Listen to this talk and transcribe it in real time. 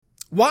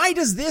Why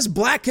does this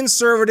black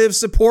conservative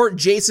support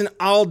Jason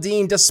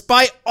Aldean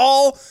despite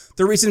all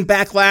the recent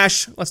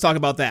backlash? Let's talk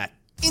about that.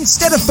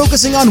 Instead of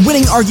focusing on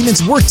winning arguments,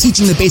 we're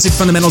teaching the basic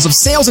fundamentals of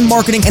sales and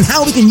marketing and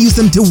how we can use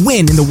them to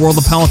win in the world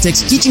of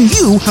politics, teaching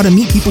you how to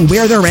meet people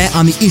where they're at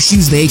on the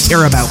issues they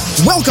care about.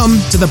 Welcome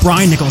to The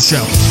Brian Nichols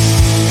Show.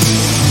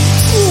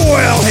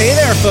 Well, hey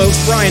there, folks.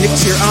 Brian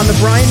Nichols here on The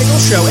Brian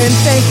Nichols Show, and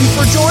thank you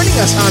for joining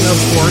us on, of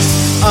course,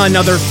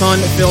 another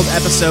fun-filled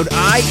episode.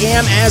 I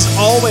am, as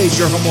always,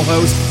 your humble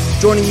host,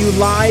 joining you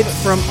live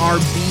from our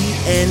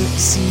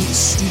BNC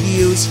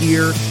studios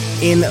here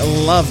in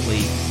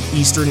lovely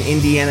Eastern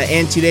Indiana.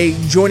 And today,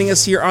 joining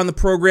us here on the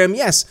program,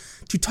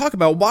 yes, to talk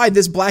about why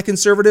this black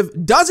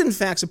conservative does in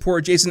fact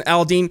support Jason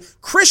Aldean,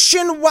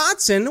 Christian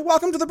Watson.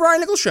 Welcome to The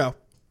Brian Nichols Show.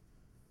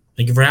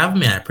 Thank you for having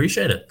me. I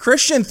appreciate it.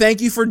 Christian, thank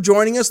you for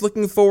joining us.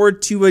 Looking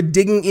forward to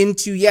digging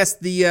into, yes,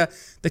 the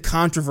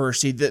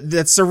controversy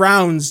that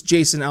surrounds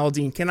Jason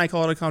Aldean. Can I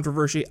call it a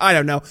controversy? I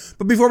don't know.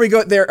 But before we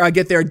get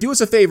there, do us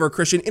a favor,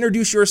 Christian.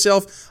 Introduce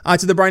yourself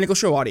to the Brian Nichols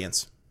Show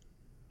audience.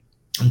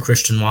 I'm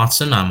Christian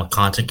Watson. I'm a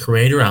content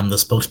creator. I'm the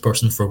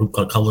spokesperson for a group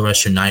called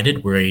Colorist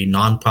United. We're a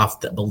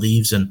nonprofit that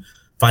believes in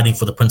fighting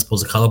for the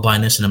principles of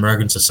colorblindness in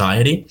American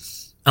society.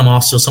 I'm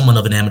also somewhat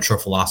of an amateur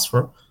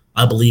philosopher.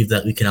 I believe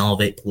that we can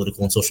elevate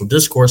political and social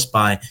discourse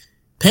by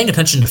paying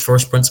attention to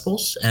first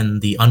principles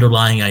and the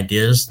underlying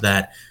ideas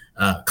that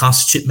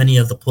constitute many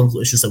of the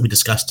political issues that we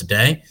discuss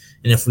today.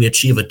 And if we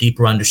achieve a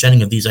deeper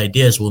understanding of these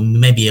ideas, we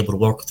may be able to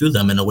work through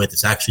them in a way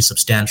that's actually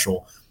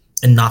substantial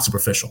and not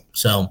superficial.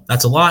 So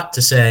that's a lot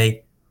to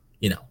say.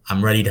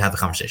 I'm ready to have a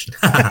conversation.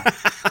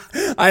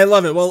 I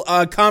love it. Well,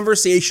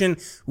 conversation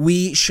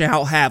we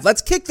shall have.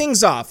 Let's kick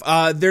things off.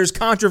 There's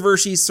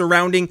controversy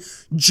surrounding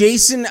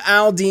Jason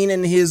Aldean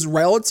and his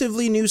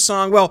relatively new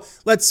song. Well,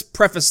 let's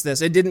preface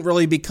this. It didn't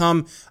really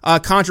become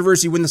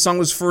controversy when the song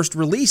was first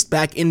released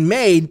back in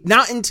May,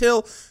 not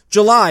until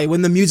July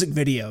when the music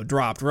video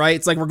dropped, right?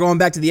 It's like we're going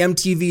back to the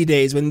MTV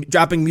days when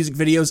dropping music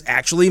videos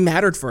actually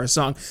mattered for a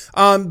song.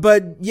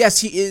 But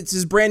yes, it's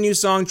his brand new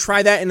song,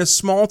 Try That in a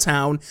Small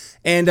Town,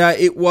 and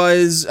it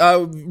was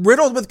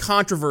riddled with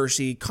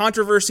controversy.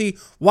 Controversy,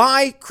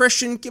 why?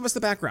 Christian, give us the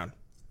background.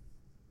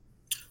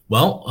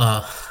 Well,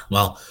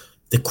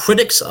 the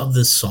critics of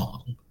this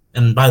song,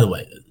 and by the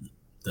way,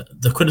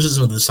 the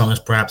criticism of this song is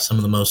perhaps some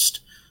of the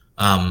most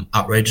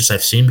outrageous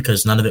I've seen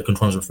because none of it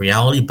conforms with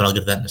reality, but I'll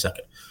get to that in a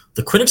second.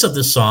 The critics of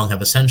this song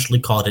have essentially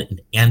called it an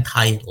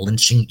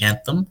anti-lynching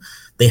anthem.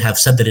 They have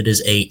said that it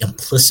is a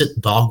implicit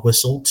dog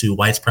whistle to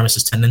white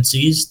supremacist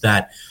tendencies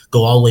that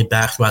go all the way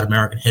back throughout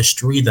American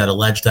history that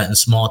allege that in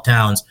small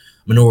towns,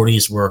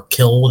 minorities were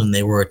killed and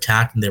they were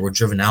attacked and they were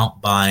driven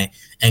out by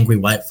angry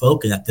white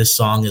folk, and that this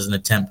song is an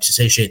attempt to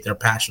satiate their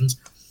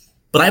passions.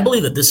 But I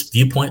believe that this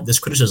viewpoint, this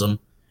criticism,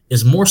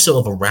 is more so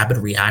of a rabid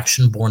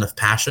reaction born of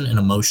passion and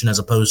emotion as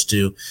opposed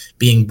to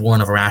being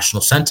born of a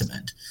rational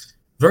sentiment.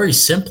 Very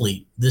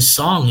simply, this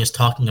song is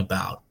talking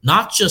about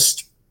not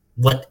just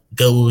what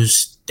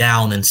goes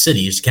down in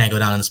cities can't go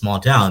down in small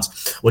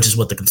towns, which is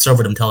what the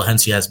conservative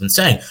intelligentsia has been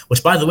saying,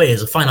 which, by the way,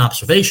 is a fine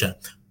observation,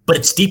 but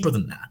it's deeper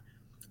than that.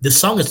 This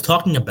song is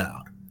talking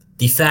about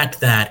the fact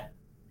that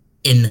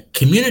in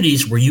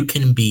communities where you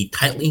can be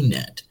tightly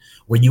knit,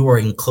 where you are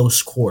in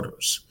close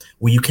quarters,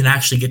 where you can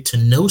actually get to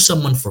know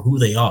someone for who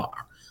they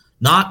are,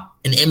 not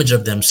an image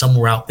of them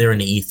somewhere out there in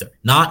the ether,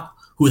 not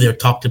who they're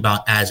talked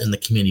about as in the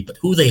community, but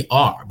who they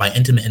are by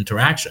intimate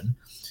interaction,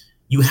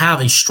 you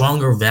have a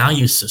stronger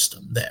value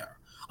system there,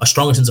 a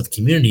stronger sense of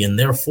community, and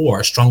therefore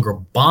a stronger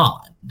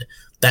bond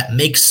that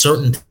makes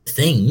certain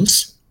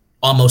things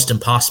almost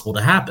impossible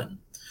to happen.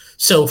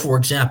 So, for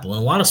example,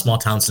 in a lot of small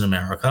towns in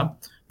America,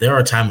 there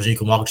are times where you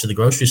can walk into the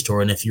grocery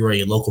store, and if you're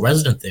a local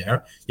resident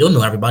there, you'll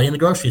know everybody in the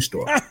grocery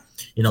store.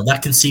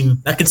 That can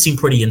seem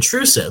pretty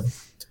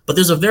intrusive, but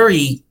there's a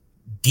very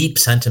deep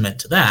sentiment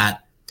to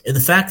that, in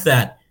the fact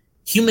that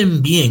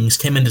human beings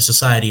came into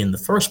society in the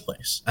first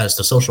place, as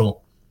the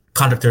social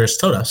contract theorists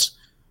told us,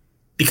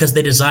 because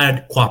they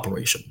desired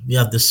cooperation. We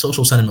have this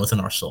social sentiment within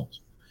our souls.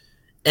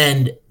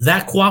 And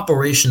that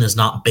cooperation is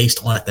not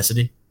based on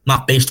ethnicity,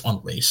 not based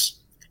on race.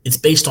 It's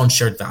based on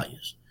shared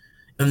values.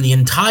 And the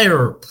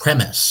entire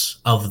premise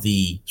of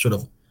the sort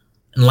of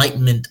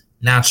Enlightenment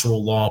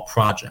natural law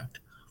project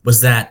was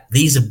that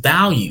these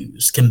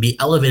values can be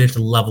elevated to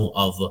the level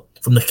of,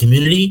 from the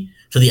community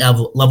to the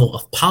level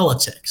of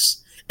politics.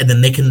 And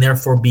then they can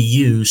therefore be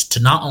used to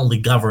not only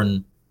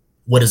govern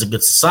what is a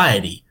good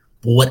society,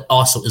 but what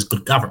also is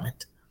good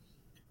government.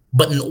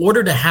 But in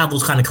order to have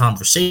those kind of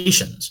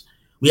conversations,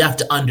 we have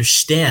to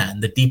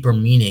understand the deeper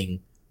meaning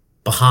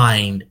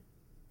behind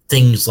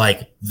things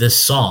like this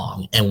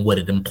song and what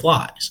it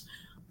implies.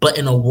 But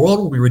in a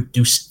world where we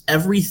reduce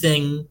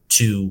everything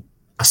to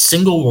a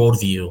single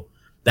worldview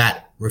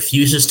that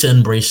refuses to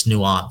embrace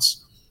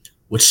nuance,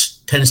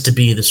 which tends to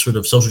be this sort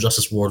of social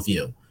justice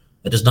worldview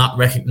that does not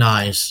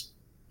recognize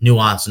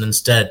nuance and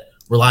instead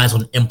relies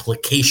on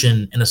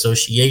implication and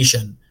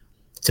association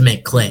to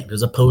make claims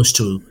as opposed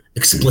to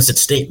explicit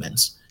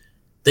statements,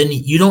 then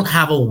you don't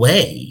have a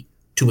way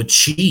to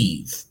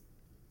achieve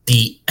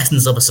the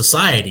essence of a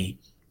society,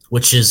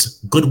 which is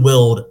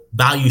goodwill,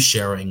 value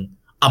sharing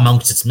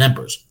amongst its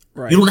members.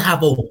 Right. You don't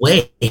have a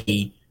way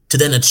to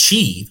then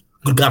achieve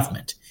good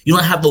government. You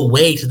don't have a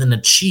way to then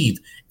achieve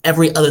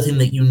every other thing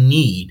that you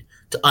need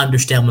to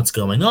understand what's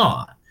going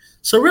on.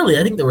 So really,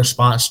 I think the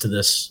response to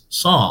this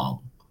song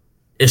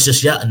is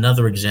just yet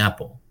another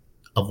example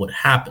of what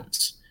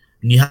happens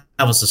when you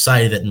have a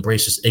society that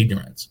embraces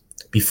ignorance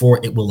before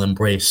it will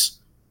embrace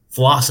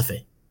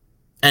philosophy.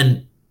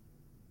 And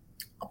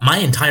my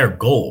entire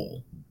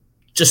goal,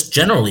 just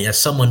generally as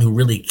someone who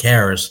really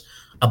cares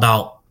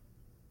about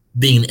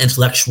being an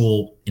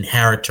intellectual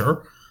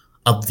inheritor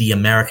of the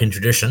American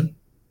tradition,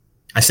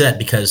 I say that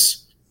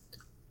because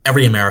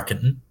every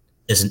American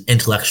is an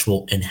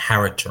intellectual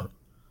inheritor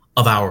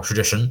of our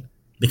tradition,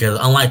 because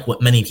unlike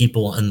what many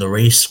people in the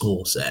race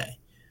school say,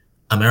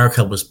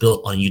 America was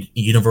built on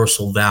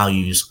universal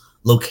values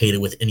located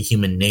within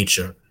human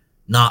nature,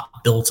 not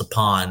built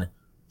upon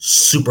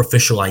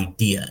superficial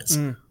ideas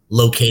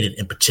located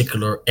in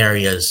particular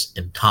areas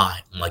in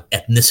time, like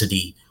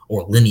ethnicity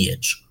or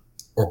lineage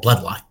or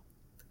bloodline.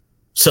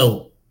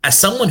 So as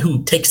someone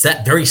who takes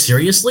that very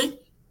seriously,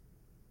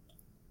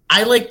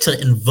 I like to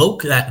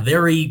invoke that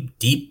very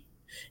deep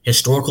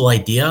historical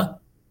idea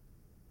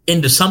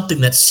into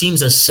something that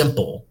seems as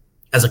simple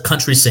as a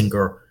country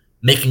singer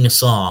making a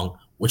song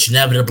which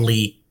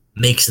inevitably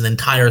makes an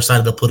entire side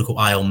of the political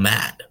aisle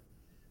mad.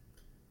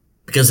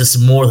 Because it's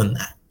more than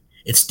that.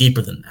 It's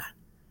deeper than that.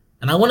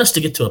 And I want us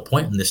to get to a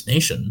point in this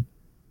nation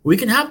where we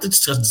can have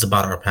discussions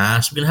about our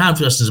past. We can have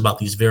discussions about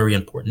these very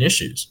important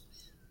issues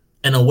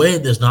in a way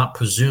that does not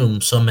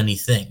presume so many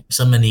things,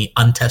 so many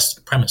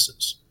untested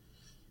premises,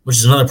 which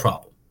is another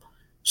problem.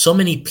 So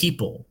many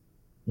people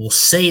will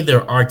say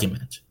their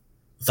argument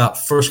without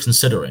first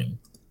considering,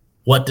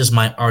 what does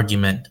my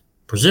argument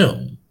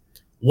presume?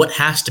 What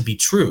has to be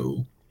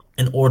true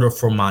in order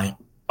for my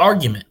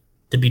argument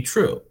to be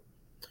true?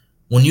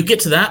 When you get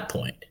to that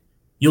point,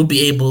 you'll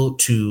be able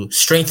to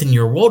strengthen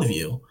your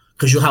worldview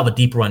because you'll have a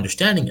deeper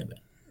understanding of it.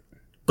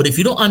 But if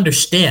you don't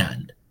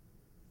understand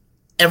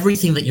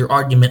everything that your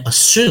argument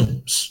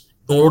assumes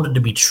in order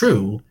to be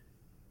true,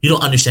 you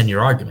don't understand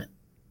your argument.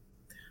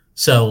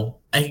 So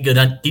I could go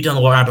down deep down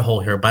the rabbit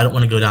hole here, but I don't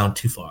want to go down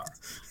too far.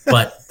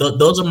 But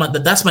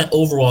that's my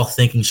overall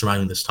thinking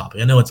surrounding this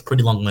topic. I know it's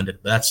pretty long-winded,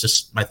 but that's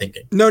just my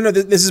thinking. No,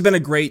 this has been a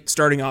great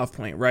starting off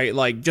point, right?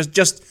 Like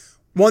just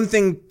one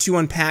thing to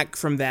unpack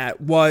from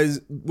that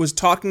was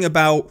talking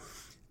about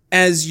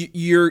as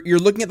you're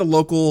looking at the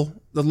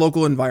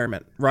local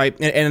environment, right?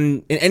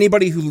 And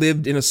anybody who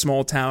lived in a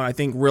small town, I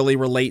think, really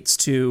relates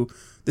to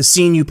the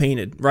scene you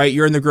painted, right?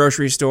 You're in the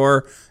grocery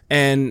store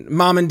and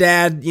mom and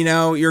dad,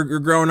 you're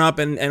growing up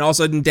and all of a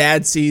sudden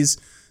dad sees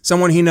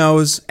someone he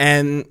knows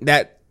and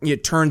that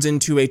it turns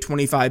into a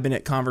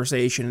 25-minute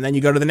conversation. And then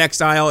you go to the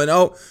next aisle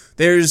and,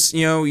 there's,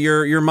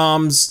 your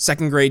mom's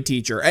second grade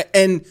teacher.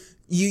 And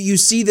you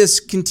see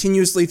this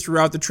continuously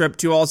throughout the trip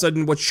to all of a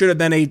sudden what should have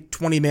been a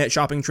 20-minute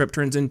shopping trip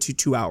turns into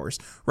 2 hours,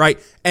 right?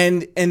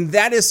 And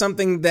that is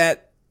something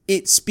that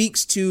it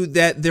speaks to,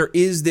 that there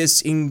is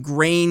this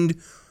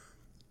ingrained,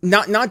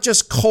 not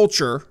just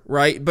culture,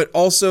 right? But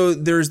also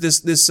there's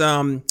this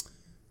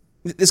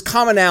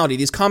commonality,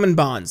 these common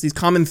bonds, these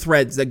common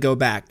threads that go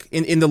back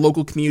in the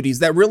local communities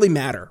that really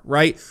matter,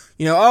 right?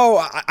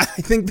 I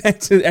think back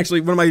to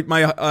actually one of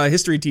my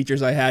history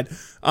teachers I had.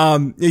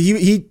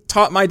 He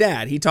taught my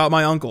dad, he taught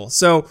my uncle.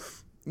 So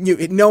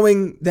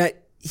knowing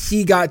that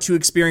he got to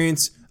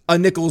experience a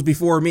Nichols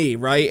before me,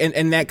 right?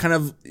 And that kind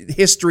of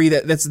history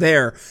that's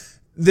there,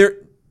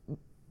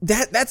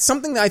 that's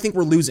something that I think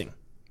we're losing,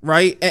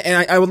 right?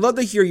 And I would love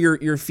to hear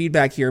your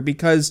feedback here,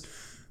 because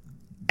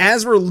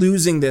as we're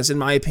losing this, in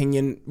my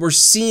opinion, we're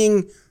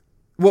seeing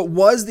what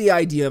was the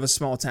idea of a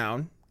small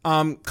town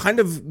kind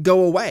of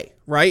go away,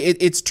 right?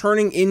 It's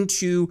turning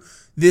into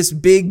this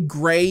big,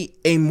 gray,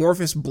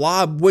 amorphous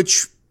blob,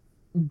 which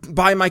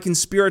by my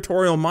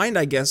conspiratorial mind,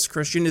 I guess,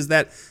 Christian, is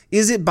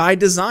it by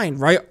design,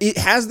 right?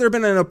 Has there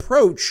been an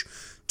approach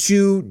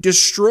to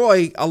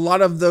destroy a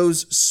lot of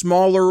those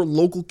smaller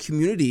local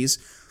communities?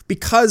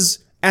 Because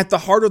at the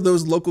heart of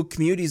those local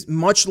communities,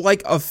 much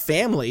like a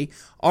family,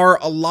 are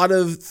a lot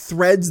of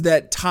threads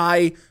that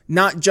tie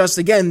not just,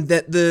 again,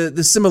 that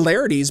the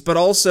similarities, but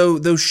also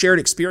those shared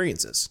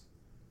experiences.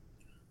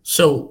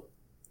 So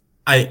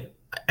I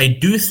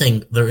do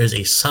think there is a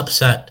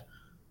subset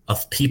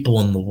of people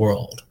in the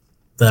world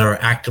that are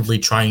actively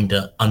trying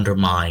to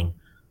undermine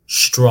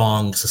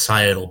strong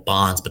societal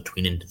bonds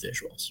between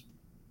individuals.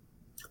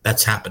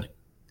 That's happening.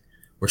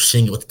 We're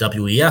seeing it with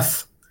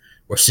WEF.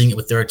 We're seeing it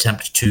with their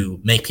attempt to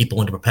make people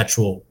into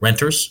perpetual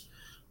renters.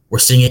 We're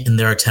seeing it in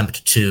their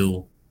attempt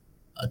to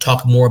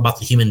talk more about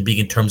the human being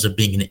in terms of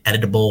being an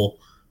editable,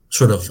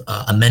 sort of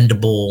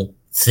amendable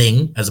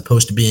thing, as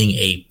opposed to being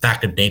a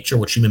fact of nature,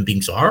 which human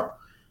beings are.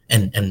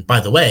 And by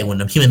the way, when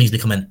human beings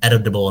become an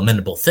editable,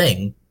 amendable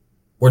thing,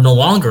 we're no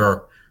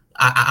longer,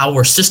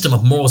 our system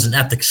of morals and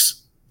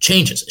ethics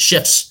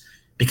shifts,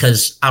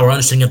 because our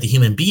understanding of the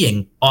human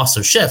being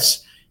also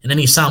shifts. And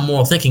any sound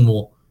moral thinking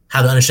will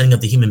have an understanding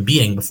of the human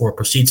being before it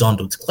proceeds on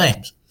to its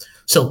claims.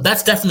 So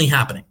that's definitely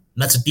happening.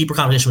 That's a deeper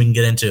conversation we can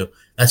get into.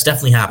 That's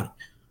definitely happening.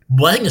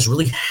 What I think is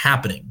really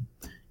happening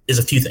is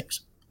a few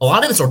things. A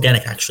lot of it's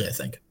organic, actually, I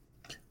think.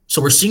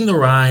 So we're seeing the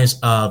rise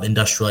of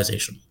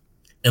industrialization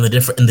in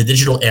the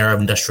digital era of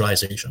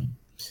industrialization,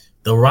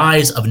 the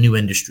rise of new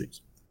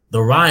industries,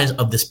 the rise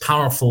of this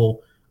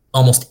powerful,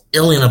 almost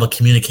alien of a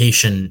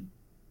communication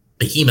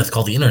behemoth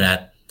called the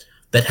internet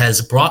that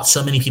has brought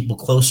so many people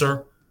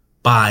closer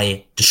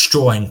by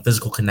destroying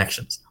physical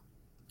connections.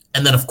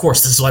 And then, of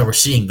course, this is why we're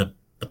seeing the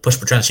push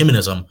for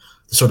transhumanism,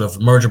 the sort of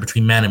merger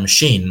between man and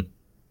machine,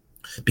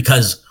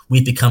 because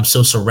we've become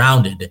so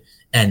surrounded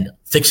and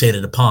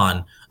fixated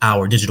upon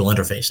our digital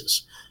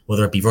interfaces,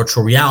 whether it be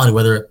virtual reality,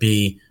 whether it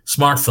be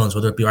smartphones,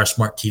 whether it be our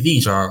smart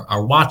TVs,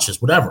 our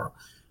watches, whatever.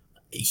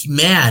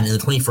 Man in the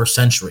 21st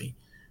century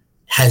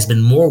has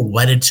been more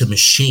wedded to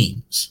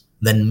machines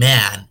than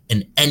man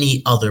in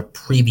any other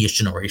previous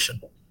generation,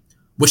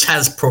 which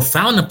has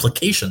profound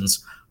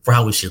implications for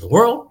how we see the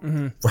world,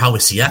 for how we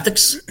see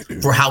ethics,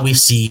 for how we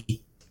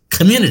see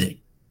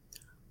community.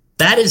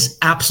 That is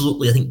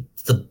absolutely, I think,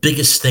 the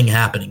biggest thing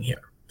happening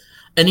here.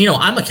 And,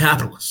 I'm a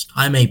capitalist.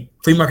 I'm a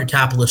free market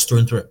capitalist through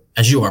and through,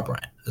 as you are,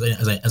 Brian,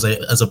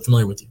 as I'm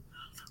familiar with you.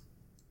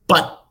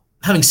 But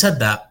having said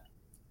that,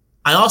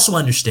 I also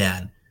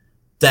understand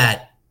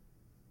that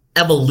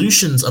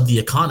evolutions of the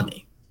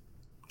economy,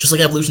 just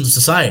like evolutions of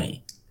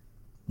society,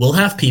 will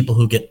have people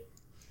who get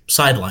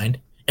sidelined,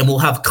 and will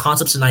have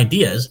concepts and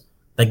ideas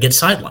that get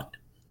sidelined.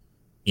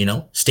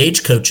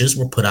 Stagecoaches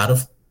were put out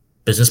of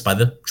business by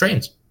the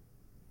trains.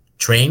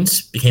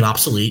 Trains became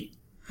obsolete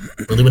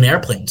really when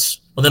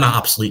airplanes, well, they're not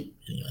obsolete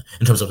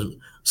in terms of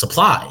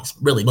supplies.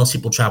 Really, most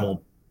people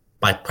travel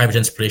by private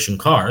transportation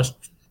cars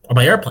or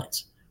by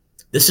airplanes.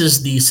 This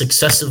is the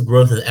successive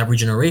growth of every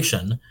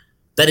generation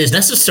that is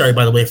necessary,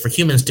 by the way, for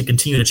humans to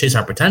continue to chase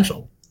our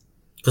potential.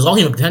 Because all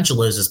human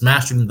potential is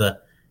mastering the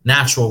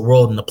natural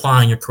world and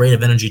applying your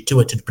creative energy to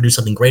it to produce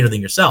something greater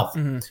than yourself,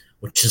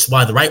 which is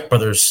why the Wright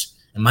brothers,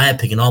 in my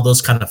opinion, all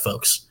those kind of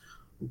folks,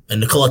 and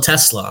Nikola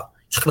Tesla,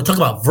 talk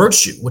about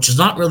virtue, which is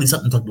not really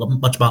something to talk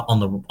much about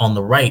on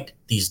the right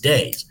these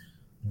days.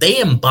 They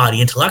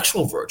embody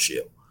intellectual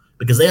virtue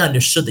because they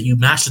understood that you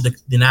master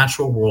the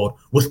natural world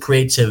with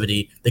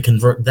creativity. They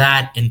convert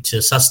that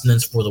into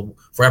sustenance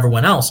for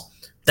everyone else.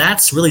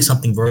 That's really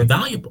something very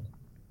valuable.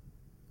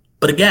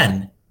 But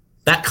again,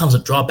 that comes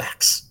with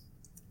drawbacks.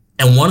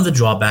 And one of the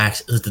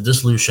drawbacks is the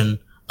dissolution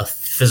of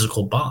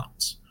physical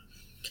bonds.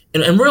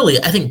 And really,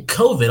 I think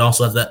COVID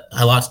also has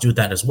a lot to do with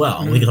that as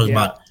well. We can talk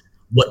about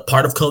what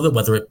part of COVID,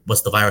 whether it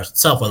was the virus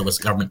itself, whether it was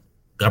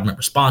government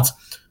response.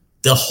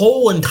 The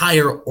whole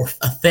entire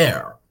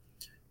affair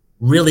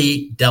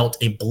really dealt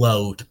a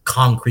blow to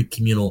concrete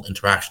communal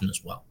interaction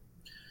as well.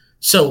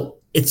 So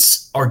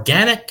it's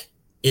organic,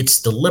 it's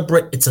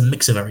deliberate, it's a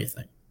mix of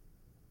everything.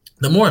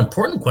 The more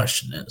important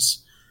question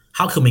is,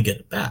 how can we get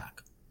it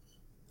back?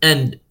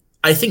 And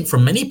I think for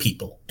many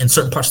people in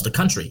certain parts of the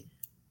country,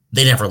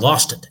 they never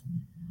lost it.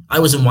 I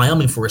was in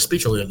Wyoming for a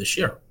speech earlier this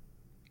year.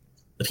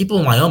 The people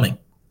in Wyoming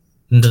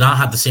did not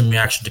have the same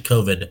reaction to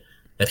COVID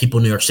that people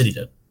in New York City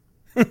did.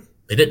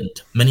 They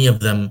didn't. Many of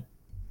them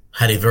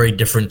had a very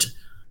different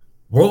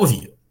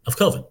worldview of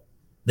COVID.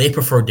 They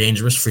prefer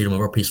dangerous freedom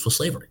over peaceful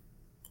slavery.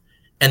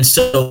 And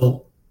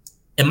so,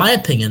 in my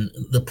opinion,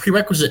 the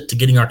prerequisite to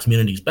getting our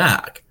communities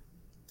back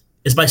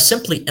is by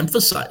simply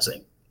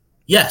emphasizing,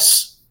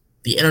 yes,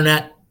 the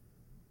internet,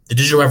 the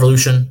digital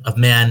revolution of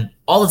man,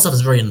 all this stuff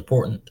is very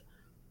important.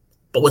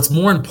 But what's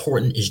more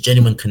important is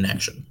genuine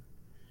connection.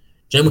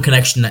 Genuine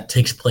connection that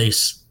takes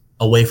place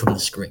away from the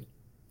screen.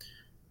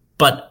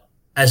 But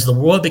as the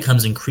world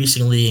becomes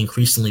increasingly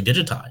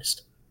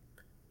digitized,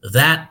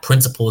 that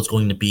principle is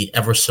going to be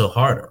ever so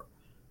harder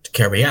to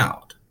carry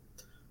out.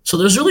 So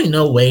there's really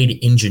no way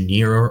to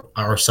engineer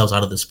ourselves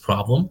out of this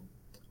problem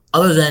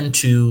other than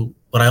to,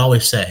 what I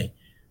always say,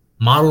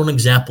 model an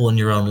example in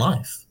your own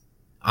life.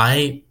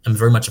 I am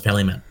very much a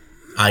family man.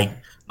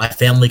 My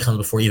family comes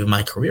before even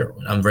my career.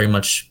 I'm very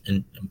much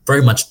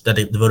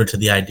devoted to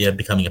the idea of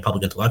becoming a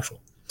public intellectual.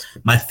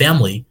 My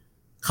family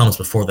comes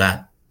before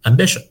that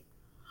ambition.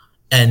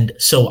 And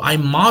so I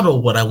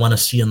model what I want to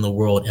see in the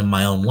world in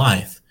my own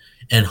life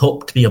and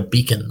hope to be a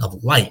beacon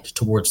of light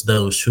towards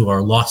those who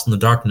are lost in the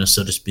darkness,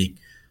 so to speak,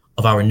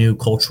 of our new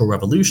cultural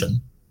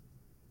revolution.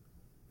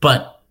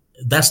 But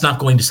that's not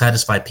going to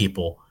satisfy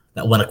people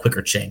that want a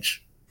quicker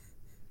change.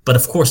 But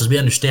of course, as we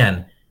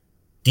understand,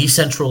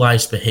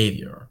 decentralized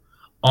behavior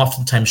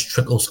oftentimes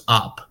trickles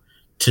up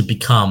to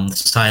become the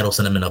societal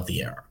sentiment of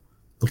the era.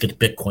 Look at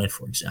Bitcoin,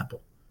 for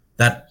example.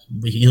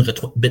 You look at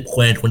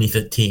Bitcoin in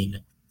 2015,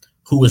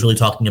 who was really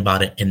talking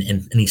about it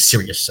in any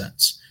serious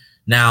sense?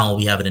 Now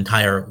we have an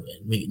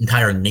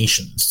entire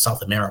nation,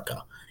 South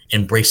America,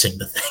 embracing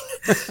the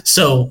thing.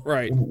 So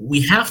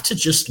we have to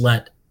just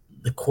let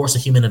the course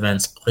of human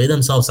events play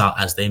themselves out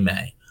as they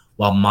may,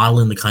 while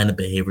modeling the kind of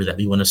behavior that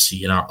we want to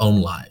see in our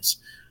own lives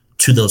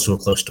to those who are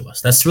close to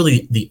us. That's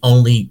really the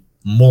only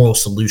moral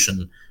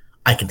solution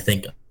I can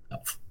think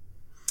of.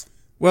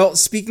 Well,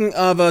 speaking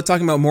of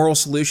talking about moral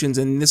solutions,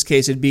 in this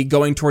case, it'd be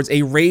going towards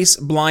a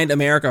race-blind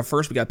America.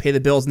 First, we got to pay the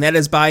bills, and that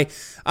is by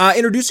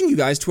introducing you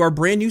guys to our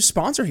brand new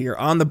sponsor here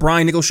on the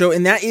Brian Nichols Show,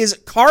 and that is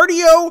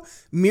Cardio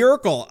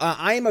Miracle.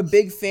 I am a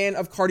big fan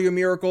of Cardio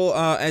Miracle.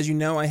 As you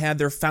know, I had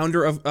their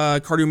founder of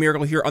Cardio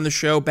Miracle here on the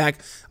show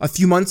back a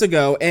few months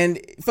ago. And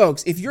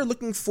folks, if you're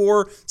looking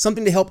for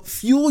something to help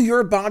fuel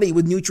your body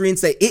with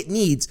nutrients that it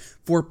needs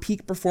for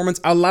peak performance,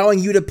 allowing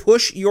you to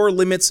push your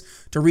limits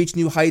to reach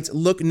new heights,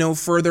 look no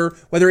further.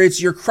 Whether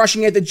it's you're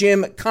crushing at the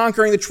gym,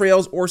 conquering the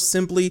trails, or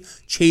simply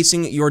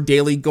chasing your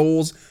daily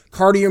goals,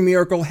 Cardio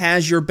Miracle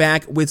has your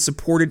back with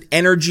supported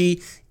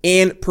energy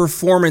and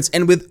performance.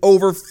 And with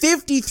over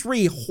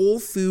 53 whole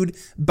food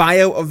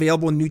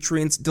bioavailable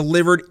nutrients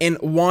delivered in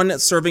one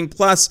serving,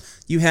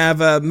 plus you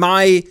have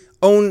my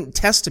own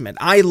testament.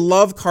 I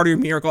love Cardio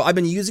Miracle. I've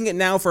been using it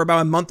now for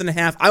about a month and a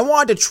half. I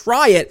wanted to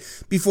try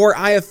it before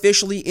I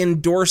officially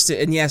endorsed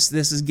it. And yes,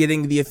 this is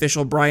getting the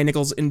official Brian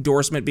Nichols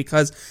endorsement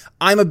because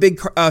I'm a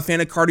big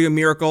fan of Cardio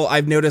Miracle.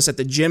 I've noticed at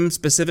the gym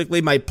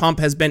specifically, my pump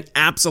has been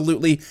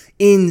absolutely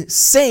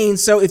insane.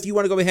 So if you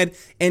want to go ahead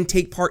and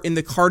take part in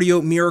the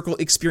Cardio Miracle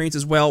experience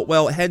as well,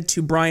 head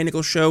to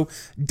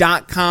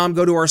briannicholsshow.com.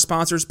 Go to our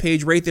sponsors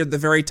page. Right there at the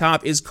very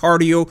top is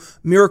Cardio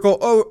Miracle,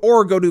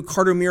 or go to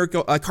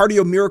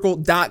cardiomiracle.com.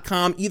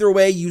 Either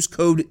way, use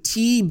code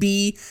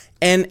TBNS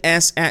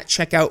at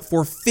checkout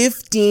for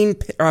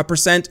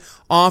 15%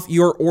 off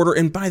your order.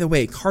 And by the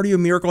way, Cardio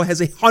Miracle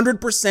has a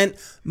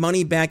 100%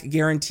 money back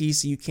guarantee,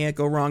 so you can't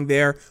go wrong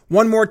there.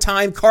 One more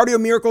time,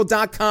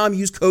 cardiomiracle.com.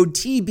 Use code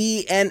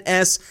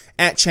TBNS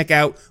at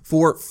checkout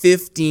for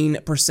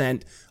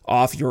 15%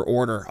 off your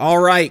order. All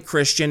right,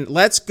 Christian,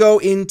 let's go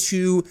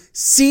into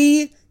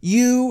CUU,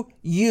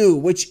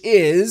 which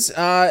is,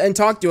 and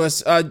talk to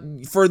us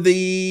for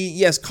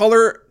the,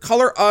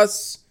 color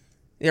us.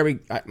 There we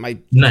go. My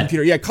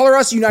computer. Yeah, Color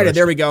Us United.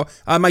 There we go.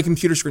 My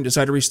computer screen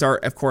decided to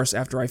restart, of course,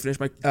 after I finished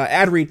my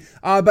ad read.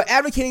 But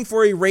advocating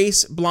for a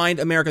race-blind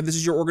America. This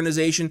is your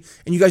organization,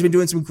 and you guys have been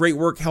doing some great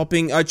work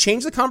helping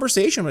change the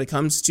conversation when it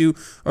comes to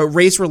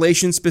race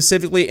relations,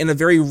 specifically in a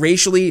very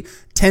racially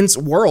tense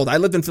world. I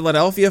lived in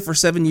Philadelphia for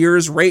 7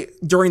 years, right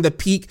during the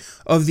peak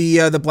of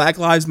the Black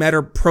Lives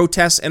Matter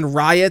protests and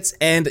riots,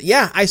 and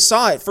yeah, I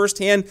saw it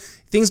firsthand.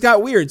 Things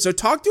got weird. So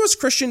talk to us,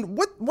 Christian.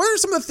 What are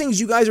some of the things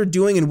you guys are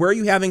doing, and where are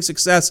you having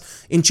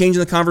success in changing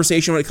the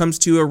conversation when it comes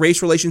to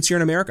race relations here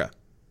in America?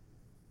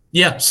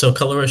 Yeah, so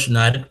Color Us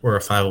United, we're a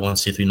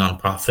 501c3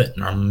 nonprofit,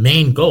 and our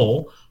main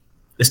goal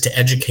is to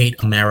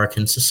educate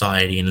American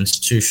society and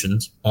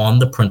institutions on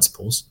the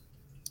principles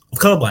of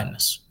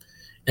colorblindness.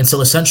 And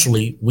so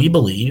essentially, we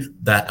believe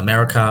that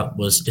America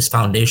is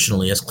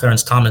foundationally, as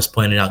Clarence Thomas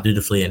pointed out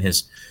dutifully in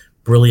his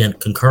brilliant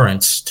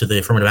concurrence to the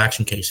affirmative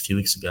action case a few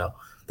weeks ago,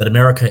 that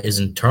America is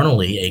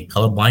internally a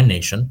colorblind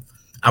nation.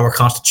 Our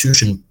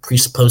Constitution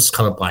presupposes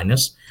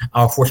colorblindness.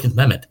 Our 14th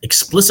Amendment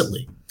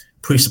explicitly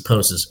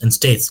presupposes and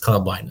states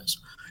colorblindness.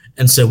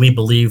 And so we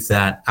believe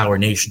that our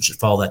nation should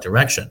follow that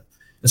direction.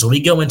 And so we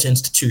go into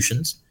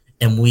institutions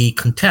and we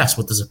contest,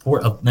 with the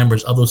support of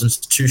members of those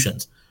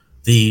institutions,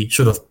 the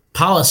sort of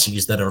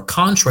policies that are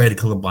contrary to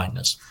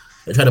colorblindness.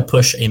 They try to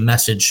push a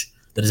message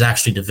that is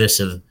actually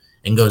divisive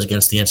and goes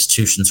against the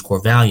institution's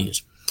core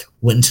values.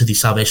 Went into the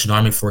Salvation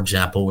Army, for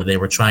example, where they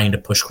were trying to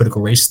push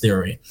critical race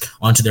theory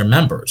onto their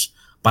members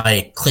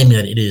by claiming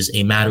that it is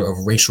a matter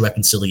of racial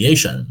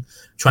reconciliation,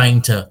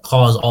 trying to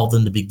cause all of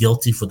them to be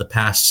guilty for the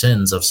past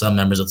sins of some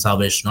members of the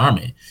Salvation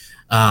Army.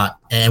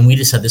 And we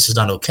just said this is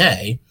not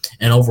okay.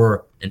 And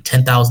over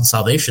 10,000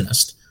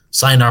 Salvationists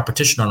signed our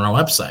petition on our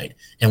website.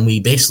 And we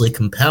basically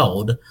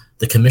compelled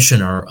the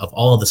commissioner of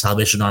all of the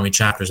Salvation Army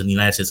chapters in the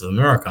United States of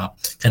America,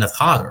 Kenneth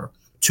Hodder,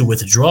 to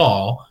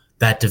withdraw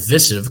that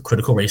divisive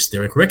critical race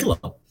theory curriculum.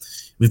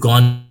 We've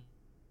gone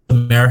to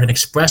American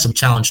Express and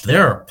challenged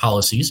their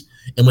policies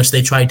in which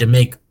they tried to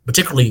make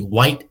particularly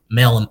white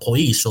male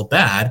employees feel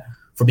bad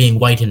for being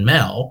white and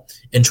male,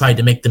 and tried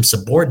to make them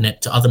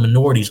subordinate to other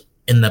minorities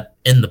in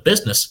the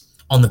business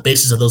on the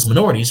basis of those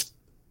minorities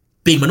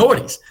being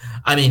minorities.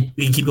 I mean,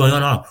 we can keep going on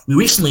and on. We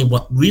recently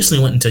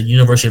went into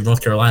University of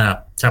North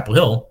Carolina, Chapel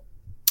Hill,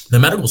 the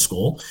medical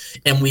school,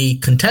 and we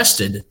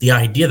contested the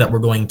idea that we're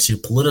going to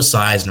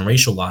politicize and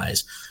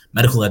racialize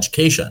medical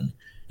education.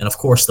 And of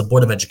course, the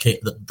board of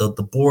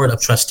the board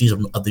of trustees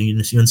of the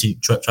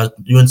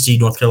UNC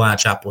North Carolina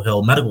Chapel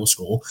Hill Medical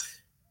School,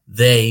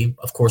 they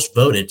of course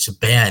voted to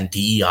ban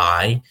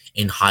DEI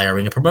in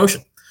hiring and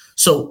promotion.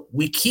 So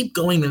we keep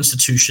going to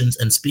institutions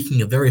and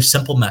speaking a very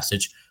simple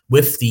message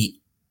with the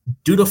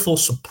dutiful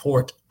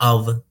support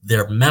of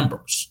their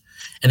members.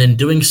 And in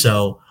doing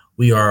so,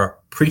 we are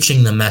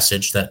preaching the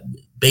message that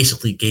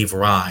basically gave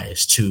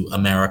rise to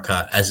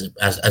America as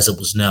it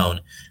was known,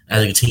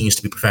 as it continues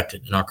to be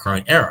perfected in our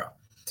current era.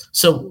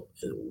 So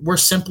we're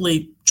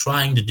simply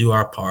trying to do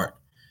our part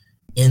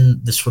in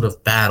this sort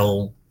of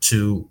battle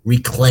to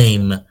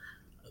reclaim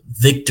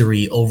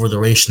victory over the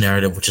race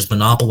narrative, which is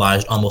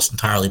monopolized almost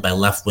entirely by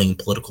left-wing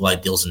political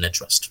ideals and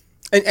interest.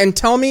 And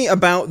tell me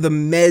about the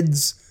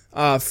meds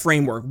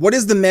framework. What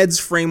is the MEDS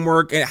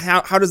framework, and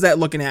how does that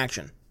look in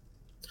action?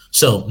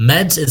 So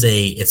MEDS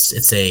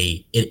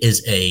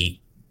is a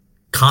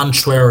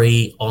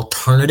contrary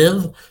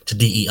alternative to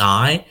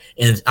DEI,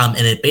 and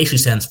it basically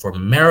stands for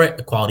merit,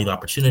 equality of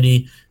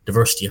opportunity,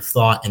 diversity of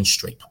thought, and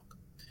straight talk.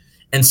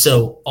 And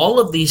so all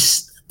of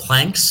these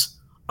planks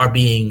are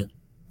being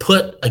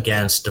put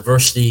against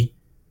diversity,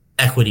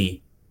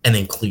 equity, and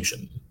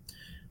inclusion.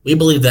 We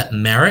believe that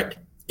merit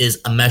is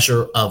a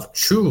measure of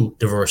true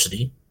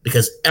diversity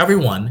because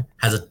everyone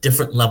has a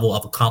different level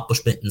of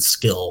accomplishment and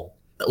skill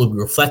that will be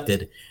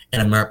reflected in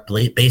a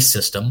merit-based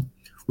system.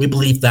 We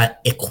believe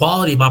that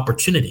equality of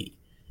opportunity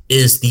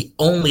is the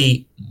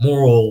only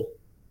moral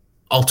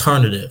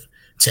alternative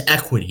to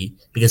equity,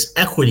 because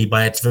equity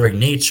by its very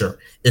nature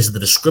is the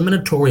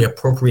discriminatory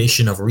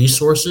appropriation of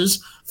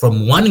resources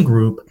from one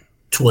group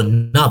to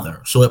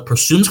another. So it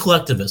presumes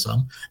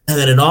collectivism, and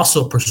then it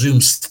also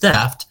presumes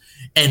theft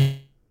and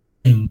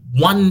in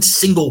one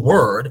single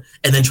word,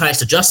 and then tries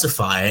to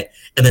justify it.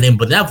 And then in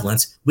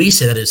benevolence, we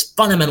say that is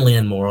fundamentally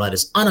immoral, that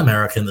is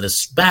un-American, that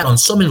is bad on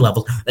so many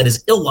levels, that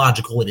is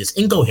illogical, it is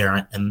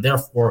incoherent, and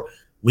therefore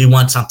we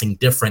want something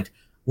different.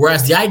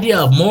 Whereas the idea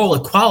of moral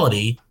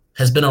equality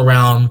has been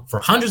around for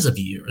hundreds of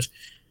years,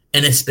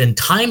 and it's been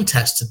time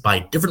tested by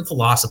different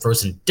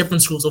philosophers and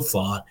different schools of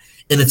thought,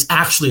 and it's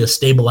actually a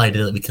stable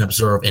idea that we can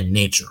observe in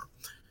nature.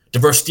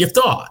 Diversity of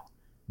thought.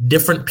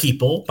 Different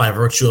people, by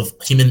virtue of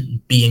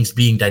human beings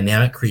being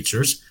dynamic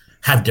creatures,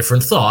 have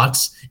different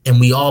thoughts, and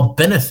we all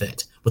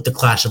benefit with the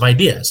clash of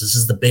ideas. This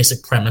is the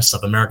basic premise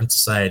of American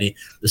society.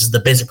 This is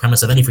the basic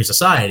premise of any free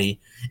society.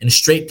 And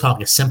straight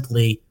talk is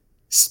simply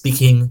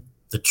speaking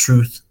the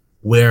truth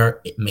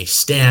where it may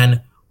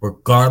stand,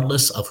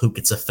 regardless of who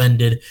gets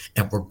offended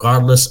and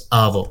regardless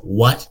of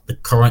what the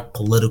current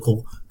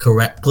politically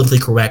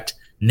correct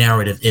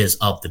narrative is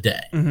of the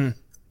day. Mm-hmm.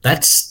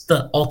 That's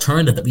the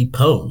alternative that we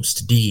pose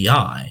to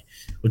DEI,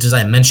 which, as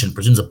I mentioned,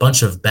 presumes a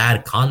bunch of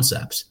bad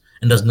concepts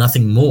and does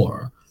nothing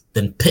more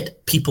than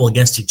pit people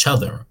against each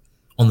other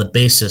on the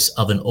basis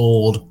of an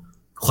old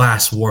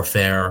class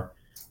warfare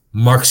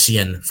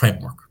Marxian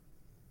framework.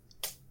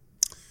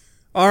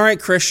 All right,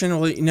 Christian.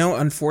 Well,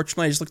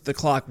 unfortunately, I just looked at the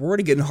clock. We're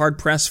already getting hard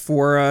pressed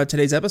for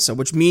today's episode,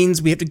 which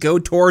means we have to go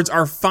towards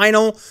our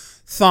final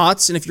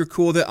thoughts. And if you're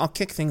cool with it, I'll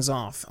kick things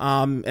off,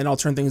 and I'll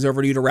turn things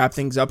over to you to wrap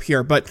things up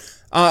here. But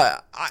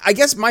I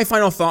guess my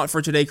final thought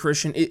for today,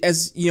 Christian,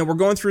 as you know, we're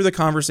going through the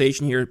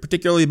conversation here,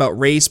 particularly about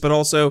race, but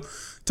also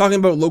talking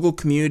about local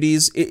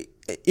communities.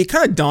 It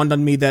kind of dawned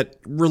on me that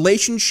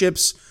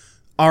relationships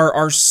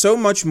are so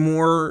much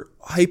more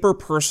hyper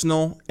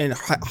personal and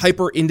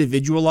hyper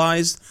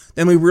individualized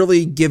than we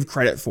really give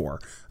credit for.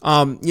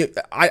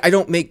 I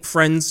don't make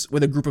friends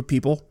with a group of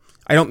people.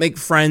 I don't make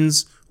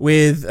friends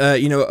with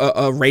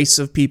a race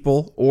of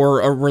people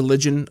or a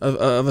religion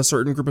of a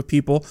certain group of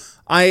people.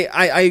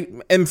 I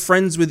am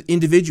friends with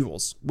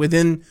individuals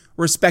within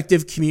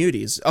respective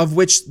communities, of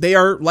which they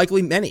are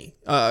likely many.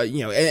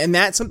 And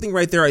that's something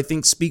right there I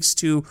think speaks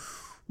to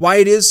why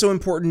it is so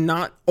important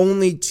not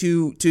only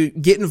to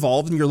get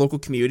involved in your local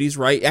communities,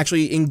 right?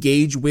 Actually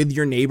engage with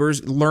your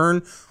neighbors,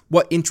 learn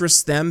what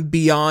interests them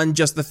beyond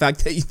just the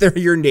fact that they're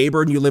your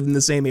neighbor and you live in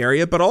the same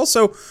area, but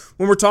also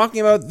when we're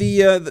talking about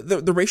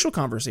the racial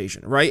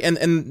conversation, right?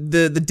 And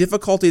the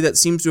difficulty that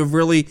seems to have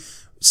really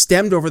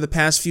stemmed over the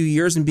past few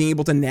years and being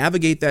able to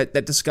navigate that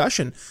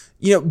discussion,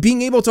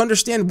 being able to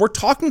understand we're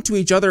talking to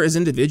each other as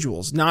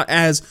individuals, not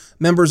as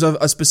members of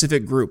a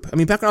specific group. I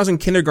mean, back when I was in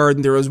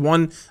kindergarten, there was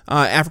one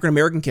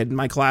African-American kid in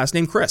my class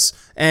named Chris,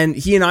 and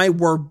he and I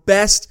were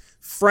best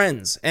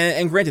friends.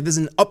 And granted, this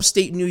is in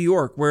upstate New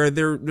York where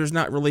there's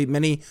not really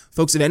many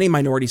folks of any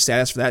minority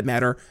status for that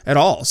matter at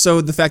all.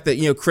 So the fact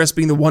that, Chris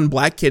being the one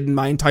black kid in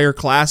my entire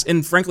class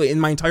and frankly in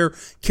my entire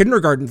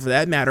kindergarten for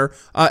that matter,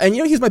 and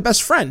he's my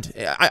best friend.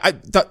 I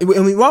thought,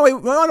 and we want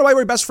to know why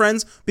we're best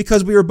friends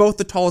because we were both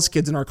the tallest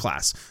kids in our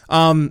class.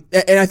 And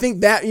I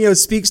think that,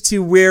 speaks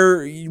to where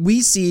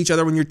we see each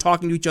other when you're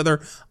talking to each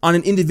other on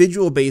an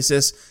individual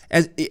basis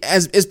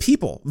as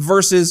people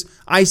versus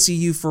I see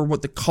you for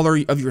what the color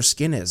of your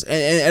skin is.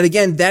 And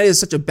again, that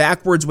is such a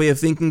backwards way of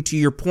thinking, to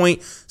your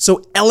point,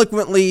 so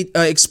eloquently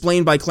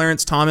explained by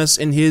Clarence Thomas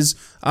in his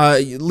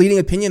leading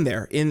opinion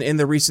there in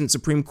the recent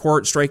Supreme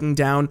Court striking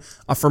down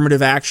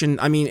affirmative action.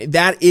 I mean,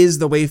 that is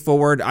the way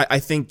forward. I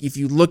think if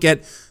you look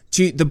at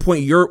to the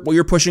point what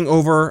you're pushing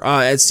over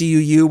at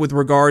CUU with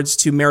regards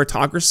to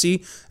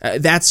meritocracy,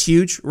 that's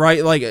huge,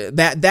 right? Like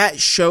that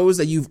shows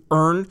that you've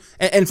earned,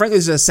 and frankly,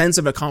 there's a sense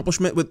of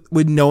accomplishment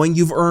with knowing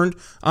you've earned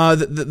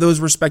those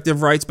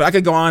respective rights. But I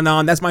could go on and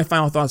on. That's my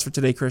final thoughts for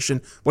today,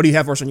 Christian. What do you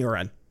have for us on your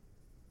end?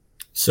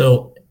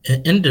 So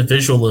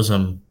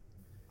individualism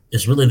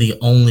is really the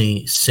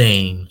only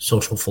sane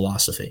social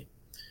philosophy.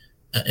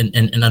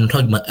 And I'm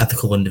talking about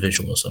ethical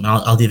individualism.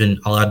 I'll add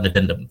an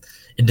addendum.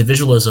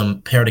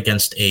 Individualism paired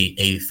against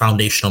a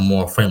foundational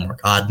moral framework.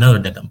 I'll add another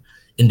addendum.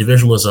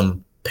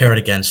 Individualism paired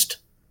against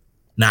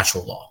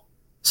natural law.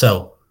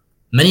 So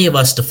many of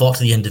us default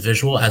to the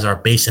individual as our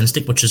base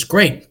instinct, which is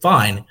great,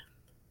 fine.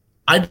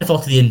 I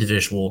default to the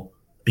individual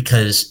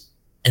because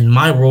in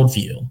my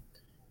worldview,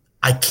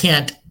 I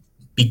can't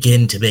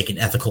begin to make an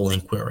ethical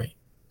inquiry.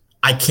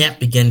 I can't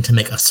begin to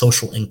make a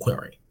social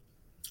inquiry.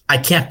 I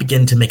can't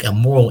begin to make a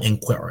moral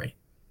inquiry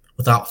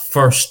without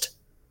first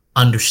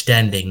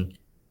understanding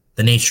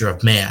the nature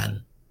of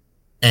man.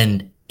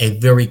 And a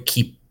very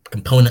key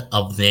component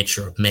of the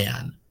nature of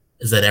man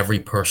is that every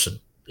person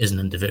is an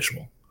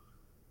individual.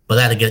 But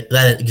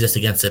that exists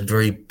against a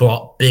very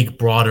big,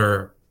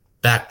 broader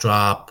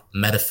backdrop,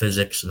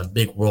 metaphysics, and a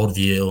big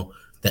worldview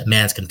that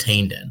man's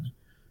contained in.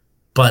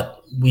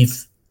 But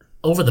we've,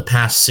 over the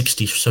past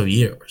 60 or so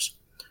years,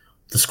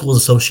 the schools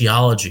of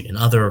sociology and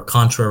other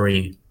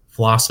contrary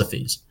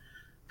philosophies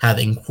have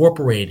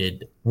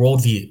incorporated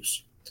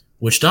worldviews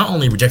which not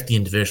only reject the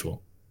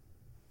individual,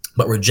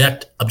 but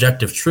reject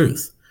objective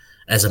truth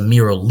as a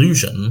mere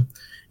illusion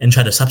and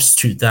try to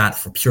substitute that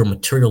for pure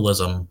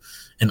materialism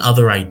and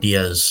other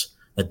ideas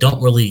that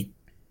don't really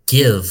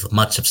give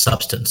much of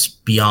substance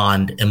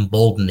beyond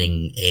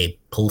emboldening a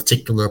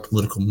particular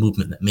political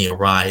movement that may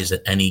arise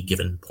at any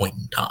given point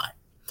in time.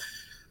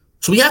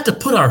 So we have to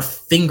put our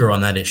finger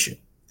on that issue,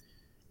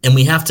 and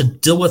we have to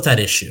deal with that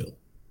issue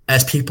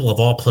as people of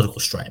all political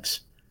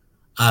stripes.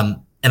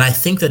 And I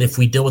think that if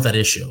we deal with that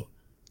issue,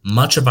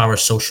 much of our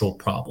social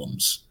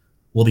problems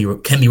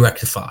can be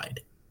rectified,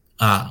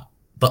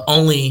 but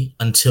only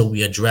until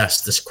we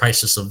address this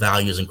crisis of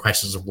values and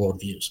crisis of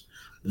worldviews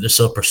that is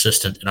so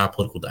persistent in our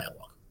political dialogue.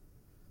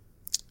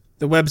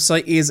 The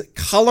website is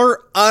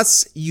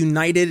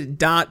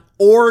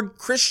colorusunited.org.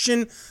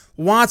 Christian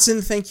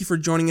Watson, thank you for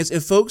joining us.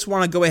 If folks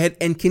want to go ahead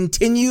and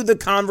continue the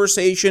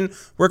conversation,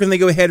 where can they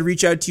go ahead and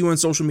reach out to you on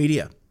social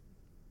media?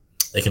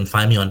 They can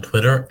find me on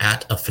Twitter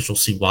at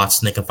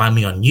 @officialcwatson. They can find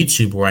me on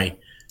YouTube, where I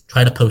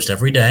try to post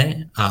every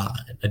day. I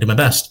do my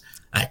best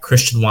at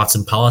Christian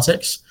Watson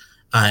Politics.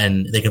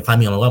 And they can find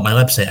me on my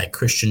website at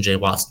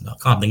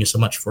christianjwatson.com. Thank you so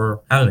much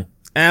for having me.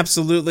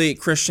 Absolutely,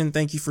 Christian.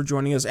 Thank you for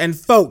joining us. And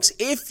folks,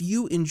 if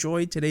you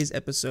enjoyed today's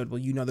episode, well,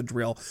 you know the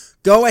drill.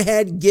 Go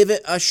ahead, give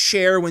it a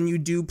share. When you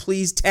do,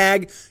 please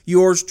tag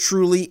yours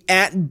truly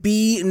at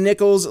B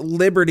Nichols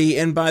Liberty.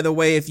 And by the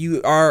way, if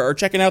you are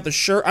checking out the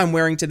shirt I'm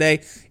wearing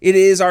today, it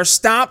is our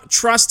Stop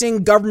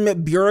Trusting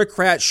Government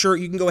Bureaucrat shirt.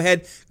 You can go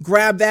ahead,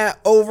 grab that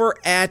over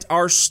at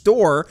our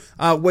store,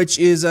 which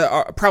is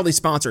proudly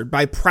sponsored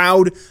by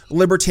Proud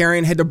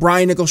Libertarian. Head to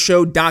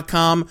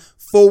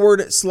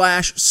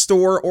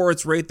briannicholsshow.com/store, or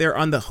it's right there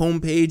on the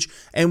homepage.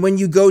 And when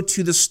you go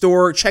to the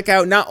store, check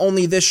out not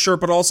only this shirt,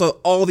 but also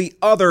all the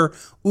other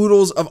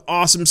oodles of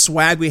awesome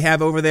swag we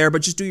have over there.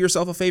 But just do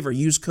yourself a favor.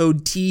 Use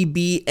code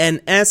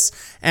TBNS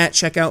at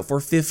checkout for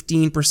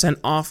 15%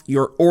 off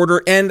your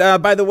order. And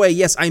by the way,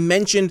 yes, I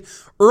mentioned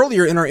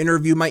earlier in our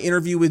interview, my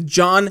interview with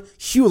John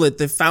Hewlett,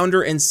 the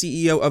founder and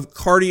CEO of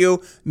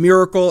Cardio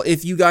Miracle.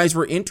 If you guys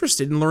were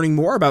interested in learning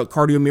more about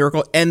Cardio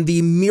Miracle and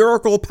the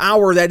miracle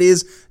power that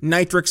is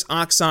nitrous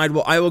oxide,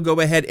 well, I will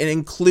go ahead and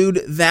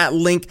include that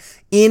link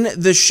in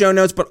the show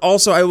notes, but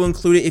also I will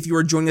include it if you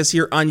are joining us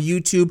here on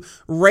YouTube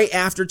right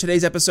after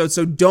today's episode.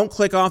 So don't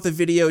click off the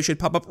video. It should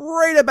pop up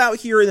right about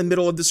here in the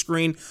middle of the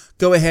screen.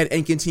 Go ahead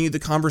and continue the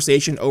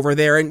conversation over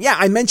there. And yeah,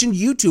 I mentioned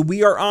YouTube.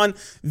 We are on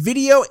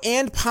video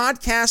and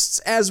podcasts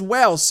as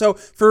well. So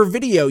for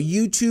video,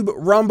 YouTube,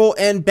 Rumble,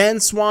 and Ben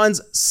Swan's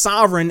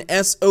Sovereign,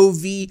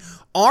 SOVREN.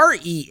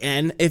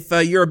 If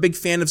you're a big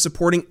fan of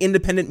supporting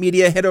independent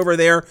media, head over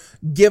there,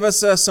 give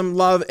us some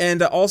love.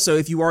 And also,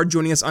 if you are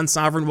joining us on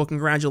Sovereign, well,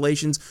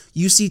 congratulations.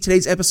 You see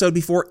today's episode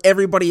before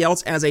everybody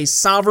else as a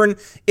Sovereign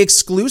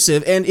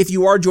exclusive. And if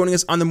you are joining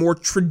us on the more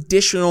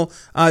traditional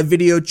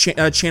video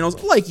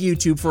channels like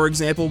YouTube, for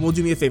example, well,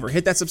 do me a favor,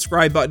 hit that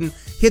subscribe button,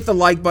 hit the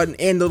like button,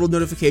 and the little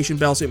notification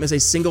bell so you don't miss a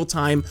single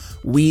time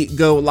we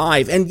go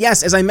live. And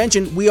yes, as I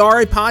mentioned, we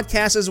are a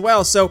podcast as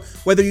well. So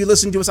whether you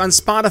listen to us on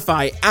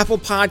Spotify, Apple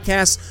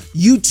Podcasts,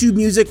 YouTube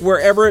Music,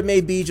 wherever it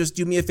may be, just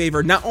do me a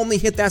favor. Not only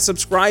hit that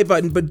subscribe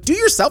button, but do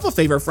yourself a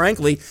favor,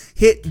 frankly.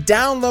 Hit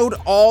download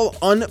all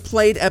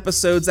unplayed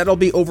episodes. That'll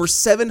be over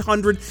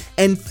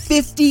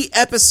 750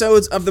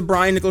 episodes of The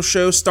Brian Nichols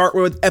Show. Start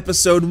with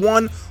episode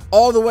 1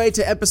 all the way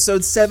to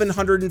episode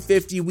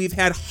 750. We've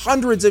had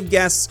hundreds of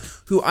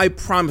guests who I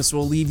promise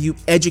will leave you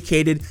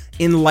educated,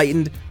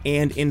 enlightened,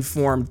 and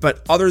informed.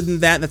 But other than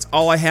that, that's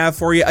all I have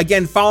for you.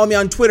 Again, follow me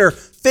on Twitter,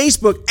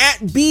 Facebook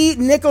at B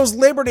Nichols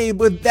Liberty.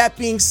 With that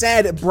being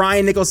said,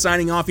 Brian Nichols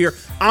signing off here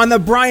on The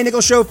Brian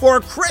Nichols Show for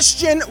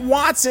Christian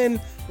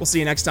Watson. We'll see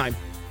you next time.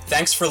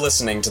 Thanks for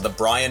listening to The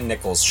Brian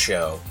Nichols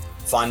Show.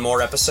 Find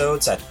more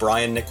episodes at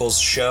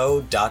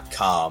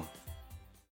briannicholsshow.com.